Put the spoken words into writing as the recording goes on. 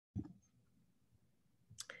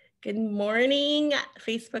Good morning,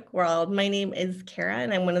 Facebook world. My name is Kara,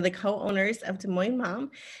 and I'm one of the co-owners of Des Moines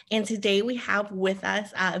Mom. And today we have with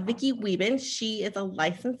us Vicky Wieben. She is a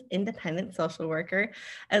licensed independent social worker,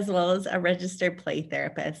 as well as a registered play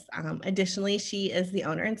therapist. Additionally, she is the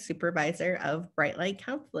owner and supervisor of Bright Light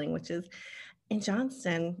Counseling, which is in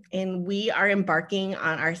Johnston. And we are embarking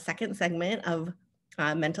on our second segment of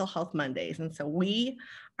Mental Health Mondays. And so we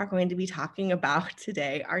are going to be talking about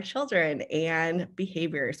today our children and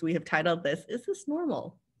behaviors. We have titled this, Is This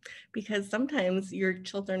Normal? Because sometimes your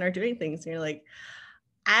children are doing things and you're like,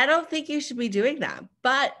 I don't think you should be doing that.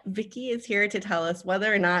 But Vicky is here to tell us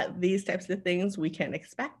whether or not these types of things we can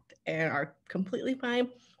expect and are completely fine,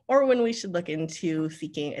 or when we should look into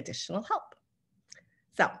seeking additional help.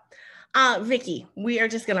 So, Vicky, we are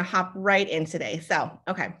just going to hop right in today. So,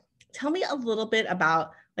 okay, tell me a little bit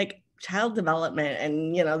about like child development,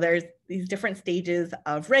 and there's these different stages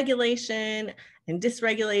of regulation and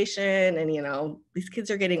dysregulation, and these kids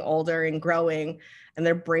are getting older and growing, and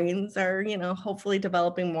their brains are hopefully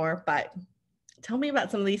developing more. But tell me about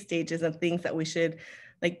some of these stages and things that we should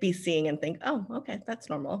like be seeing and think, oh, okay, that's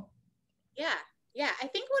normal. Yeah. I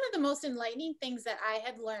think one of the most enlightening things that I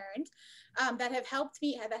had learned that has helped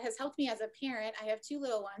me as a parent, I have two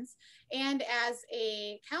little ones, and as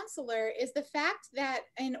a counselor, is the fact that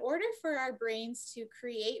in order for our brains to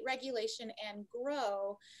create regulation and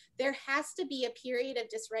grow, there has to be a period of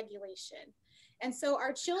dysregulation. And so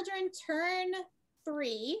our children turn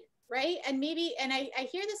 3, right? And I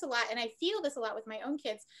hear this a lot, and I feel this a lot with my own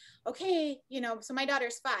kids. Okay, so my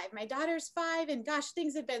daughter's 5, and gosh,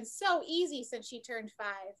 things have been so easy since she turned 5.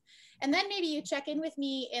 And then maybe you check in with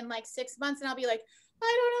me in like 6 months and I'll be like,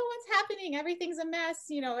 I don't know what's happening. Everything's a mess,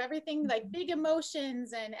 everything, like big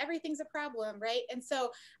emotions, and everything's a problem, right? And so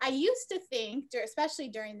I used to think, especially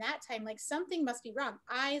during that time, like something must be wrong.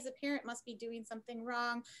 I, as a parent, must be doing something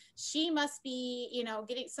wrong. She must be,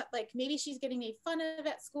 getting like maybe she's getting made fun of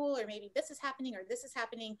at school, or maybe this is happening or this is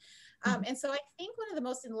happening. And so I think one of the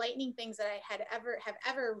most enlightening things that I have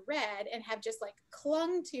ever read and have just like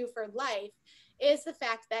clung to for life is the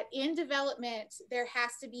fact that in development, there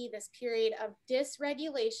has to be this period of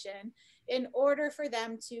dysregulation in order for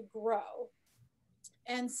them to grow.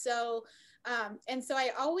 And so I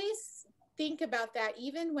always think about that,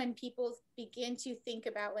 even when people begin to think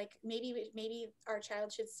about like maybe our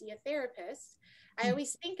child should see a therapist. I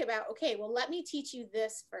always think about, okay, well, let me teach you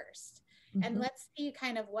this first. And let's see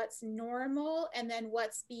kind of what's normal, and then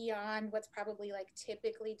what's beyond what's probably like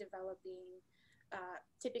typically developing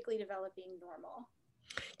normal.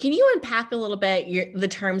 Can you unpack a little bit the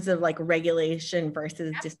terms of like regulation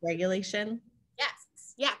versus dysregulation? Yes.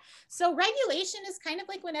 Yeah. So regulation is kind of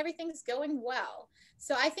like when everything's going well.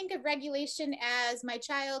 So I think of regulation as my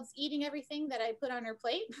child's eating everything that I put on her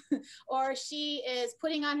plate, or she is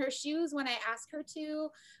putting on her shoes when I ask her to.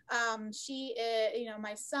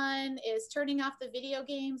 My son is turning off the video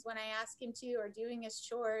games when I ask him to, or doing his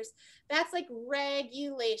chores. That's like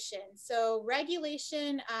regulation. So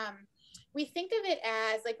regulation, we think of it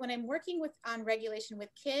as like when I'm working on regulation with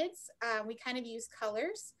kids, we kind of use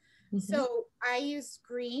colors. So I use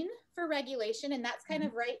green for regulation, and that's kind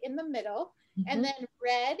of right in the middle. And then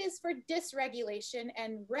red is for dysregulation,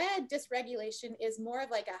 and red dysregulation is more of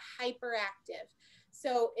like a hyperactive.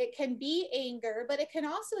 So it can be anger, but it can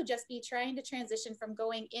also just be trying to transition from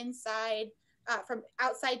going inside, from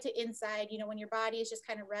outside to inside, when your body is just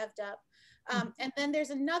kind of revved up. And then there's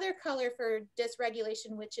another color for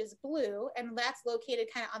dysregulation, which is blue, and that's located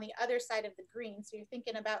kind of on the other side of the green. So you're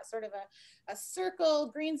thinking about sort of a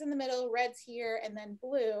circle, green's in the middle, red's here, and then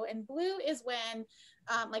blue. And blue is when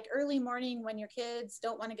like early morning, when your kids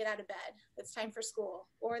don't want to get out of bed, it's time for school,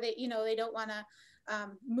 or they don't want to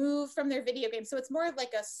move from their video game. So it's more of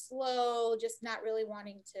like a slow, just not really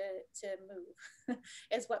wanting to move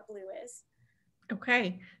is what blue is.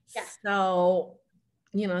 Okay. Yeah. So,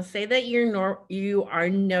 say that you are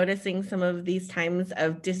noticing some of these times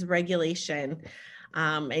of dysregulation,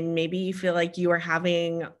 and maybe you feel like you are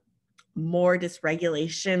having more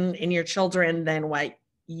dysregulation in your children than what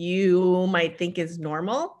you might think is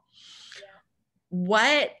normal.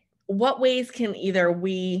 Yeah. What ways can either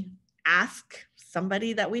we ask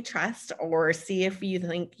somebody that we trust, or see if you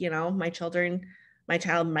think, my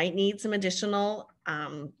child might need some additional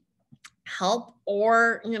help,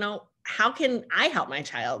 or how can I help my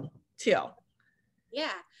child too?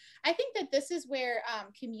 Yeah, I think that this is where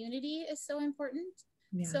community is so important.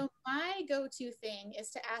 Yeah. So my go-to thing is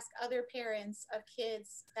to ask other parents of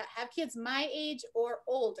kids that have kids my age or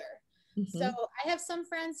older. So I have some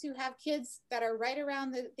friends who have kids that are right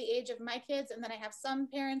around the age of my kids, and then I have some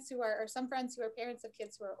friends who are parents of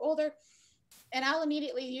kids who are older. And I'll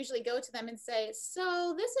immediately usually go to them and say,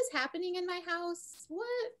 so this is happening in my house.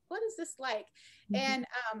 What is this like? Mm-hmm. And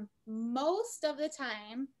most of the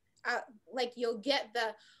time, like you'll get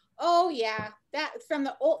the, oh yeah, that from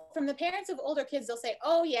the parents of older kids, they'll say,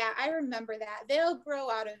 oh yeah, I remember that. They'll grow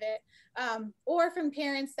out of it. Or from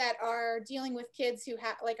parents that are dealing with kids who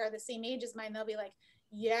are the same age as mine, they'll be like,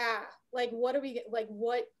 yeah, like what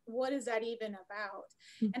is that even about?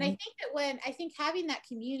 Mm-hmm. And I think having that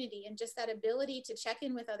community and just that ability to check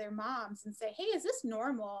in with other moms and say, hey, is this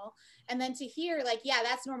normal? And then to hear like, yeah,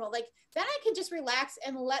 that's normal, like then I can just relax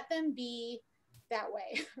and let them be that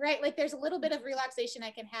way. Right? Like there's a little bit of relaxation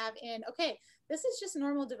I can have in, okay, this is just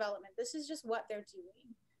normal development, this is just what they're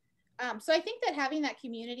doing. So I think that having that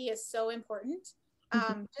community is so important,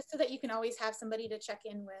 just so that you can always have somebody to check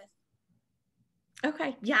in with.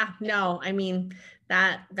 Okay. Yeah. No, I mean,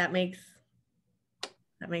 that makes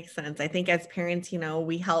sense. I think as parents,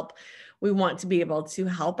 we want to be able to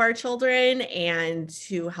help our children and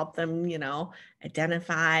to help them,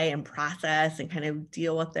 identify and process and kind of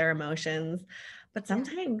deal with their emotions. But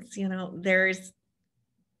sometimes,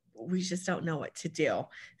 we just don't know what to do.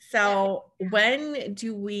 So when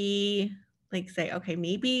do we say, okay,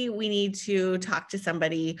 maybe we need to talk to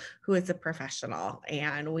somebody who is a professional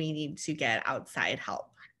and we need to get outside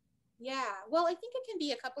help? Yeah, well, I think it can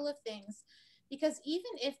be a couple of things, because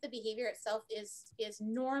even if the behavior itself is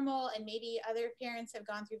normal and maybe other parents have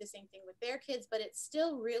gone through the same thing with their kids, but it's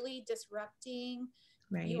still really disrupting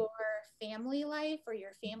your family life or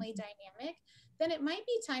your family dynamic, then it might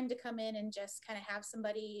be time to come in and just kind of have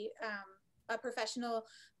somebody, a professional,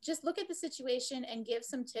 just look at the situation and give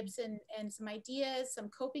some tips and some ideas, some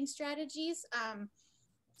coping strategies.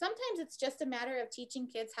 Sometimes it's just a matter of teaching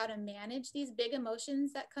kids how to manage these big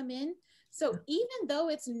emotions that come in. So even though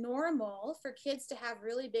it's normal for kids to have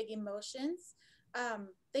really big emotions,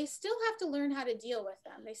 they still have to learn how to deal with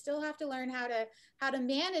them. They still have to learn how to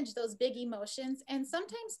manage those big emotions. And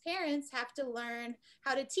sometimes parents have to learn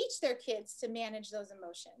how to teach their kids to manage those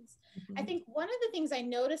emotions. Mm-hmm. I think one of the things I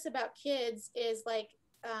notice about kids is like,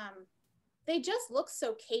 they just look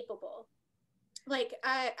so capable. Like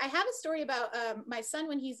I have a story about my son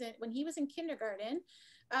when he was in kindergarten.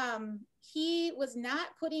 He was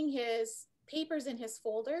not putting his papers in his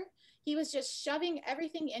folder. He was just shoving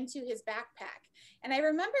everything into his backpack. And I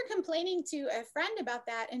remember complaining to a friend about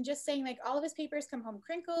that and just saying like all of his papers come home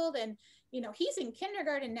crinkled, and he's in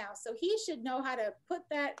kindergarten now, so he should know how to put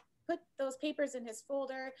those papers in his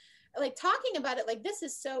folder. Like talking about it like this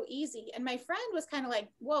is so easy. And my friend was kind of like,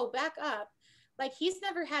 whoa, back up. Like he's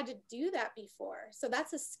never had to do that before. So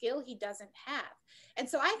that's a skill he doesn't have. And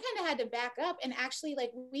so I kind of had to back up and actually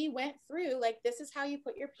like we went through like, this is how you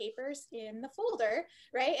put your papers in the folder,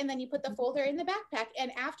 right? And then you put the folder in the backpack.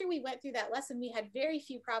 And after we went through that lesson, we had very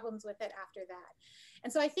few problems with it after that.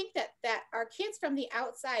 And so I think that our kids from the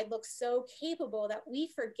outside look so capable that we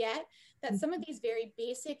forget that some of these very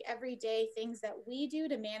basic everyday things that we do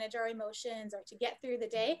to manage our emotions or to get through the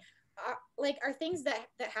day are things that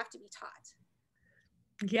have to be taught.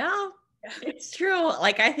 Yeah, it's true.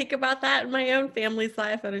 Like I think about that in my own family's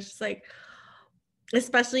life, and it's just like,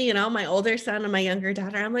 especially, my older son and my younger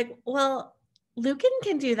daughter, I'm like, well, Lucan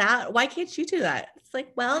can do that. Why can't you do that? It's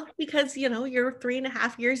like, well, because, you're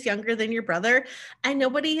 3.5 years younger than your brother and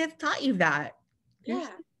nobody has taught you that. Yeah. Like,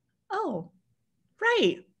 oh,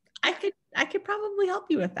 right. I could probably help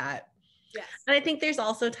you with that. Yes. And I think there's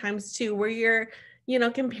also times too where you're,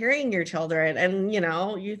 comparing your children and,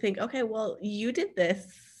 you think, okay, well, you did this,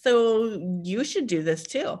 so you should do this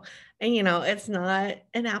too. And, it's not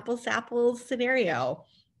an apples to apples scenario.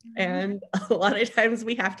 Mm-hmm. And a lot of times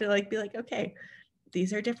we have to be like, okay,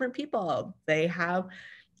 these are different people. They have,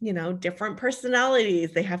 different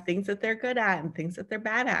personalities. They have things that they're good at and things that they're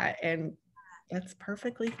bad at. And that's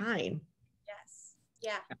perfectly fine. Yes.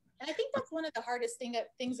 Yeah. And I think that's one of the hardest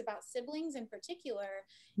things about siblings in particular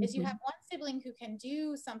is you have one sibling who can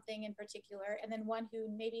do something in particular, and then one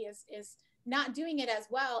who maybe is not doing it as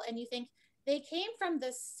well. And you think they came from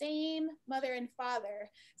the same mother and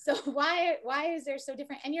father. So why is there so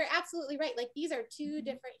different? And you're absolutely right. Like these are two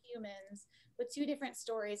different humans with two different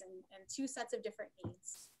stories and two sets of different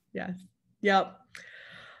needs. Yes. Yep.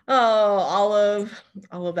 Oh,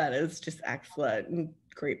 all of that is just excellent and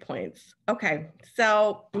great points. Okay.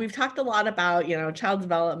 So we've talked a lot about, child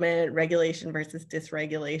development, regulation versus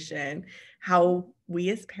dysregulation, how we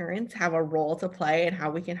as parents have a role to play and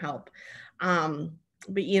how we can help.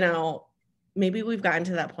 But, maybe we've gotten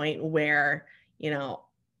to that point where,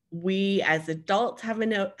 we as adults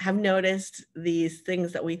have noticed these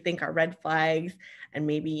things that we think are red flags. and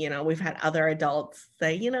maybe, we've had other adults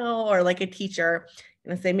say, or like a teacher,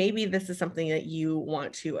 say, maybe this is something that you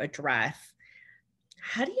want to address.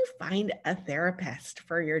 How do you find a therapist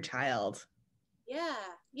for your child? Yeah.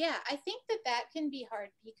 Yeah. I think that can be hard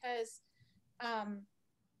because,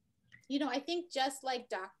 I think just like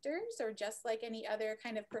doctors or just like any other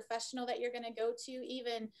kind of professional that you're going to go to,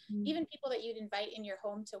 even people that you'd invite in your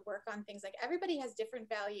home to work on things, like everybody has different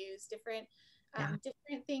values, different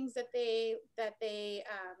different things that they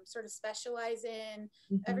sort of specialize in.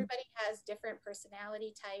 Everybody has different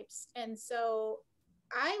personality types, and so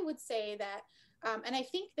I would say that, and I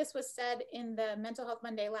think this was said in the Mental Health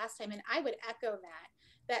Monday last time, and I would echo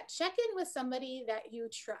that check in with somebody that you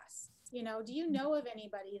trust. Do you know of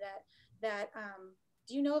anybody that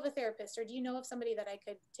do you know of a therapist, or do you know of somebody that I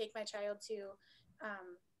could take my child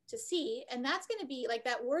to see? And that's going to be like,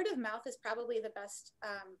 that word of mouth is probably the best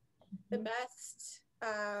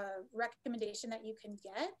recommendation that you can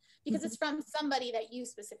get, because it's from somebody that you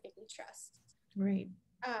specifically trust. Right.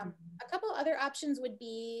 A couple other options would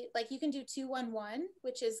be, like, you can do 211,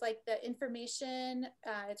 which is like the information,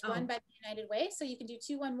 it's run by the United Way. So you can do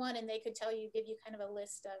 211 and they could give you kind of a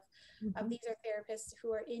list of these are therapists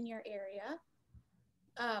who are in your area.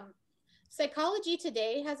 Psychology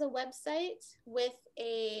Today has a website with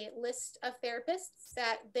a list of therapists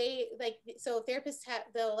that they like. So therapists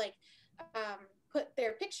they'll put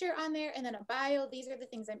their picture on there and then a bio. These are the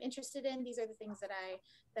things I'm interested in. These are the things that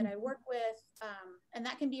I work with. And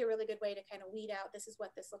that can be a really good way to kind of weed out, this is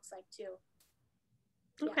what this looks like too.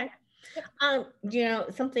 Okay. Yeah.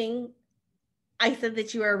 Something, I said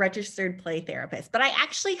that you are a registered play therapist, but I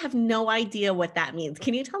actually have no idea what that means.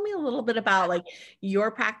 Can you tell me a little bit about like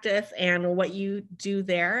your practice and what you do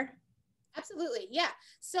there? Absolutely. Yeah.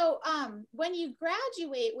 So when you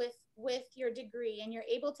graduate with your degree and you're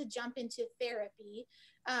able to jump into therapy,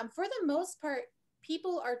 for the most part,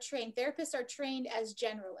 therapists are trained as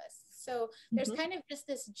generalists. So there's kind of just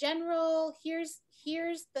this general, here's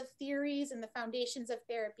the theories and the foundations of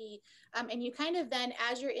therapy. And you kind of then,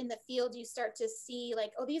 as you're in the field, you start to see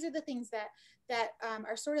like, oh, these are the things that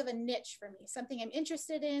are sort of a niche for me, something I'm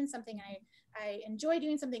interested in, something I enjoy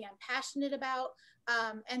doing, something I'm passionate about.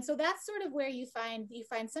 And so that's sort of where you find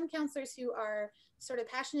some counselors who are sort of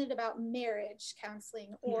passionate about marriage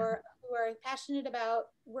counseling, or who are passionate about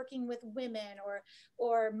working with women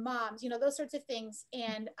or moms, those sorts of things.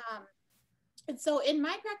 And so in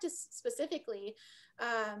my practice specifically,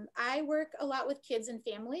 I work a lot with kids and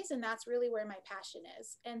families, and that's really where my passion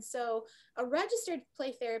is. And so a registered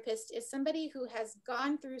play therapist is somebody who has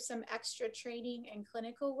gone through some extra training and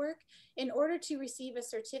clinical work in order to receive a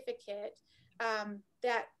certificate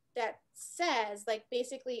that says, like,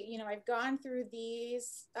 basically, I've gone through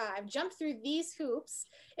these, I've jumped through these hoops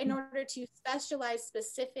in order to specialize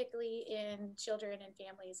specifically in children and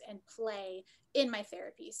families and play in my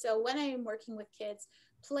therapy. So when I am working with kids,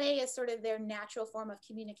 play is sort of their natural form of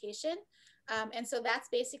communication. And so that's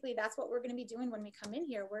what we're going to be doing when we come in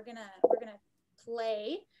here. We're going to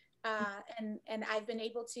play. And I've been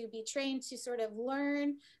able to be trained to sort of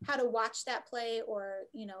learn how to watch that play, or,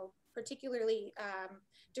 particularly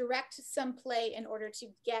direct some play in order to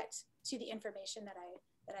get to the information that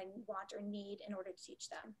I want or need in order to teach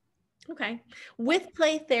them. Okay. With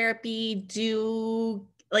play therapy,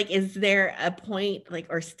 is there a point, like,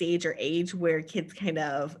 or stage or age where kids kind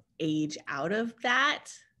of age out of that?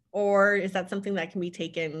 Or is that something that can be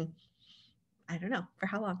taken, I don't know, for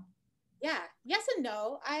how long? Yeah. Yes and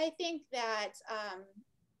no. I think that,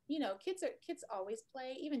 kids always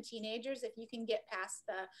play, even teenagers. If you can get past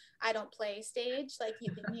the I don't play stage, like,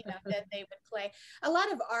 that they would play a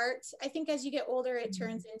lot of art. I think as you get older, it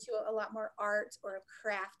turns into a lot more art or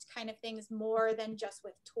craft kind of things, more than just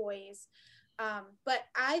with toys. But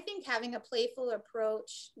I think having a playful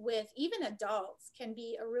approach with even adults can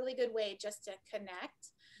be a really good way just to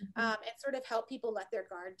connect, and sort of help people let their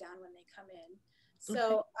guard down when they come in.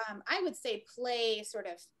 So I would say play sort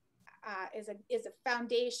of is a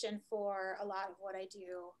foundation for a lot of what I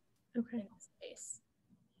do in this space.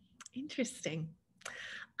 Interesting.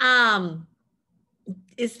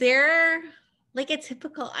 Is there like a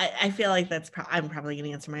typical, I feel like I'm probably going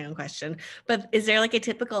to answer my own question, but is there like a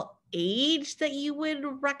typical age that you would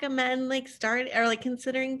recommend like start or like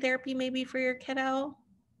considering therapy maybe for your kiddo?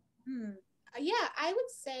 Yeah, I would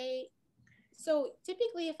say, so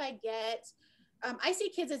typically if I see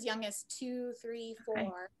kids as young as 2, 3,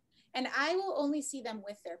 4, and I will only see them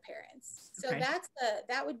with their parents. So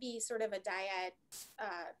that would be sort of a dyad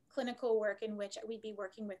clinical work in which we'd be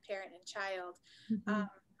working with parent and child.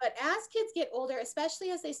 But as kids get older,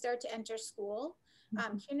 especially as they start to enter school,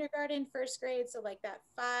 kindergarten, first grade. So like that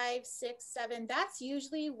 5, 6, 7, that's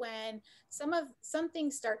usually when some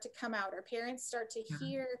things start to come out, or parents start to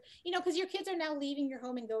hear, you know, because your kids are now leaving your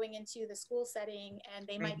home and going into the school setting, and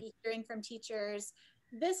they might be hearing from teachers,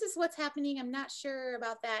 this is what's happening, I'm not sure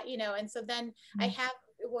about that, you know. And so then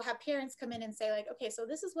we'll have parents come in and say like, okay, so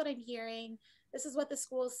this is what I'm hearing, this is what the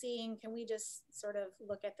school's seeing, can we just sort of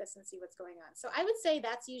look at this and see what's going on? So I would say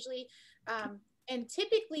that's usually and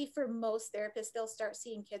typically for most therapists, they'll start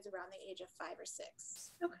seeing kids around the age of 5 or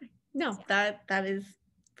 6. Okay. No, that is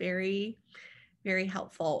very, very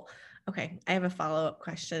helpful. Okay. I have a follow-up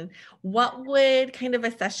question. What would kind of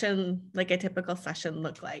a session, like a typical session,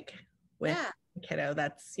 look like with a kiddo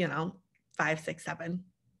that's, 5, 6, 7?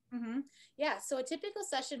 Yeah, so a typical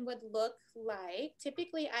session would look like,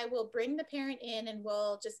 typically I will bring the parent in and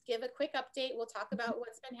we'll just give a quick update. We'll talk about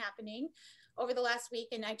what's been happening over the last week,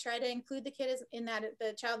 and I try to include the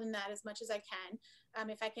child in that as much as I can.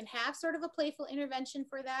 If I can have sort of a playful intervention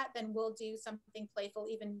for that, then we'll do something playful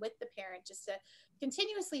even with the parent, just to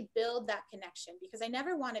continuously build that connection, because I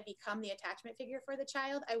never want to become the attachment figure for the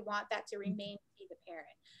child. I want that to remain to be the parent.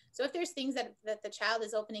 So if there's things that the child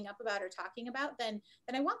is opening up about or talking about, then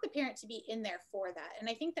I want the parent to be in there for that. And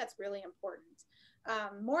I think that's really important.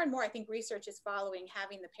 More and more, I think research is following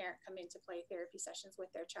having the parent come into play therapy sessions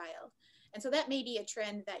with their child. And so that may be a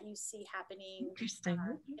trend that you see happening in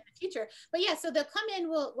the future. But yeah, so they'll come in,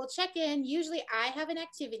 we'll check in. Usually I have an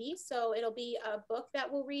activity. So it'll be a book that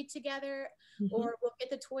we'll read together, or we'll get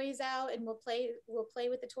the toys out and we'll play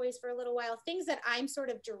with the toys for a little while, things that I'm sort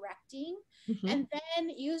of directing. And then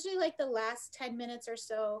usually like the last 10 minutes or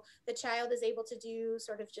so, the child is able to do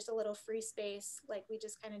sort of just a little free space. Like we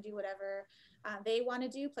just kind of do whatever they want to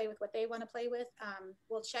do, play with what they want to play with.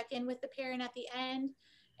 We'll check in with the parent at the end.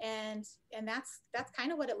 And that's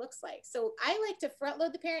kind of what it looks like. So I like to front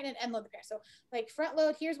load the parent and end load the parent. So like front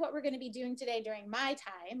load, here's what we're going to be doing today during my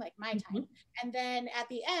time, like my time. And then at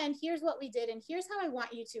the end, here's what we did. And here's how I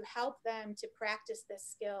want you to help them to practice this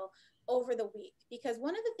skill over the week. Because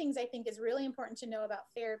one of the things I think is really important to know about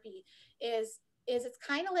therapy is it's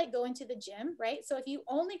kind of like going to the gym, right? So if you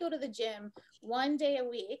only go to the gym one day a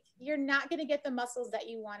week, you're not going to get the muscles that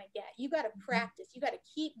you want to get. You got to practice. You got to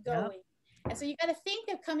keep going. And so you got to think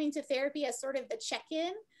of coming to therapy as sort of the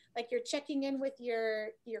check-in, like you're checking in with your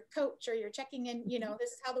coach, or you're checking in, this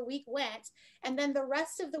is how the week went. And then the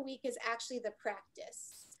rest of the week is actually the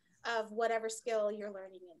practice of whatever skill you're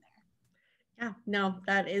learning in there. Yeah, no,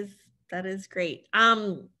 that is great.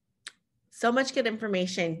 So much good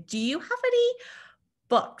information. Do you have any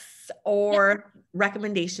books or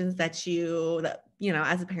recommendations that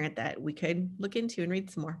as a parent that we could look into and read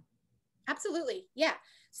some more? Absolutely. Yeah.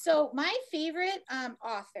 So my favorite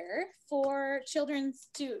author for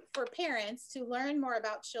parents to learn more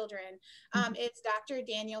about children is Dr.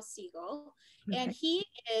 Daniel Siegel. Okay. And he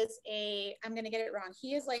is I'm going to get it wrong.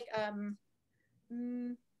 He is like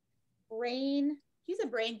he's a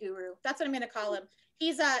brain guru. That's what I'm going to call him.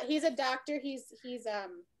 He's a doctor.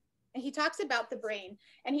 He talks about the brain,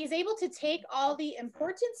 and he's able to take all the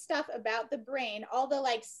important stuff about the brain, all the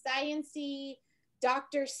like sciencey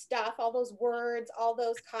doctor stuff, all those words, all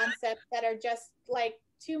those concepts that are just like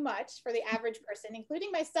too much for the average person,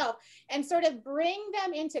 including myself, and sort of bring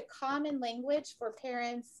them into common language for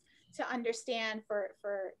parents to understand, for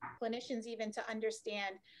clinicians even to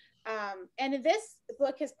understand. And this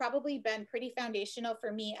book has probably been pretty foundational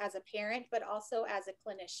for me as a parent, but also as a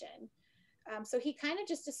clinician. So he kind of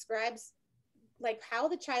just describes like how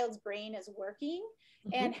the child's brain is working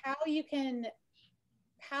and how you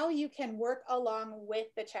can work along with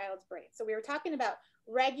the child's brain. So we were talking about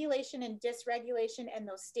regulation and dysregulation and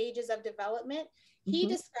those stages of development. He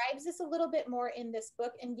describes this a little bit more in this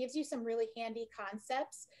book and gives you some really handy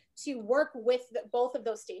concepts to work with both of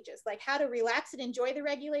those stages, like how to relax and enjoy the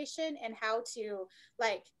regulation, and how to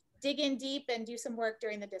like dig in deep and do some work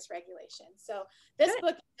during the dysregulation. So this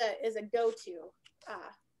book is a go-to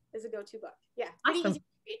book. Yeah, pretty easy to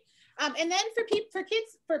read. And then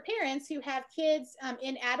for parents who have kids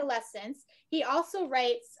in adolescence, he also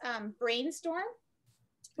writes Brainstorm,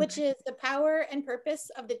 which is the power and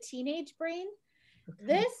purpose of the teenage brain.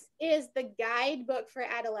 This is the guidebook for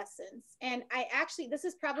adolescents. And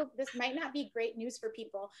this might not be great news for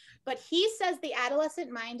people, but he says the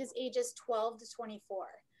adolescent mind is ages 12 to 24.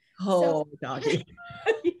 Oh, doggy.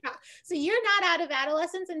 Yeah. So you're not out of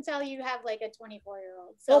adolescence until you have like a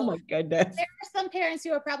 24-year-old. So oh my goodness. There are some parents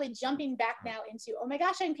who are probably jumping back now into, oh my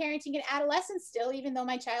gosh, I'm parenting an adolescent still, even though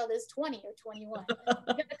my child is 20 or 21. We've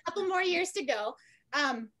got a couple more years to go.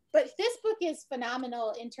 But this book is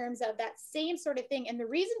phenomenal in terms of that same sort of thing. And the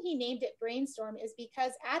reason he named it Brainstorm is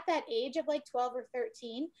because at that age of like 12 or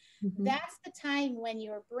 13, that's the time when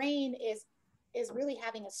your brain is really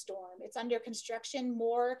having a storm. It's under construction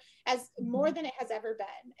more than it has ever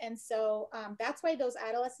been. And so that's why those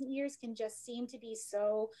adolescent years can just seem to be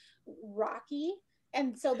so rocky.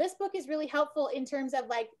 And so this book is really helpful in terms of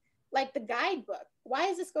like the guidebook. Why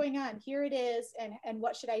is this going on? Here it is. And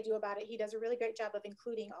what should I do about it? He does a really great job of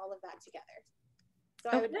including all of that together.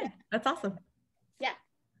 So That's awesome. Yeah.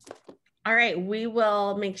 All right. We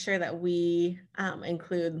will make sure that we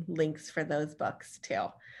include links for those books too.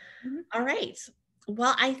 All right.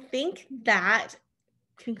 Well, I think that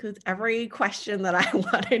concludes every question that I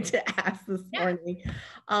wanted to ask this morning.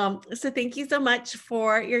 So thank you so much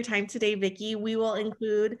for your time today, Vicky. We will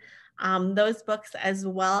include those books as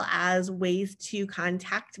well as ways to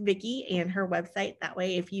contact Vicky and her website. That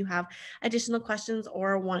way, if you have additional questions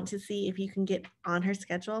or want to see if you can get on her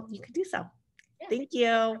schedule, you can do so. Thank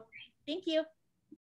you. Thank you.